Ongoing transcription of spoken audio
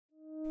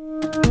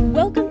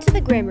Welcome to the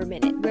Grammar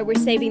Minute, where we're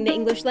saving the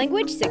English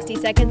language 60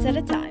 seconds at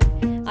a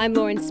time. I'm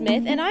Lauren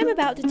Smith, and I'm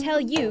about to tell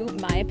you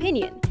my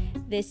opinion.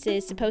 This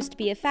is supposed to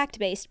be a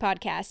fact-based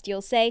podcast,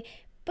 you'll say,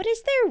 but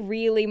is there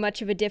really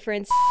much of a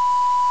difference?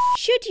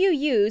 Should you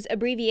use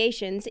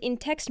abbreviations in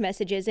text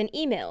messages and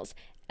emails?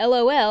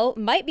 LOL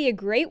might be a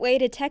great way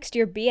to text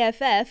your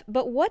BFF,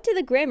 but what do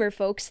the grammar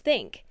folks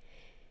think?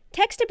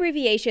 Text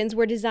abbreviations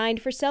were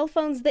designed for cell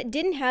phones that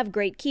didn't have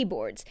great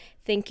keyboards.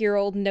 Think your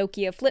old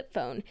Nokia flip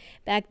phone.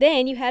 Back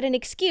then, you had an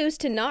excuse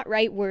to not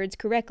write words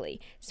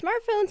correctly.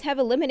 Smartphones have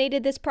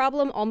eliminated this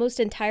problem almost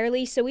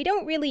entirely, so we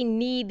don't really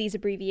need these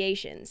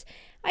abbreviations.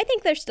 I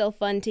think they're still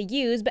fun to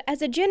use, but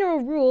as a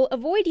general rule,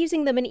 avoid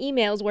using them in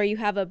emails where you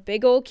have a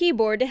big old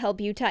keyboard to help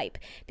you type,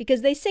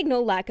 because they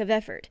signal lack of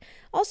effort.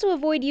 Also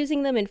avoid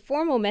using them in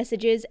formal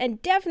messages,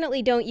 and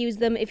definitely don't use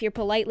them if you're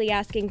politely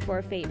asking for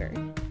a favor.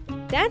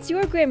 That's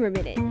your Grammar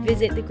Minute.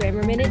 Visit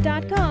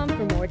thegrammarminute.com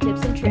for more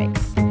tips and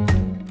tricks.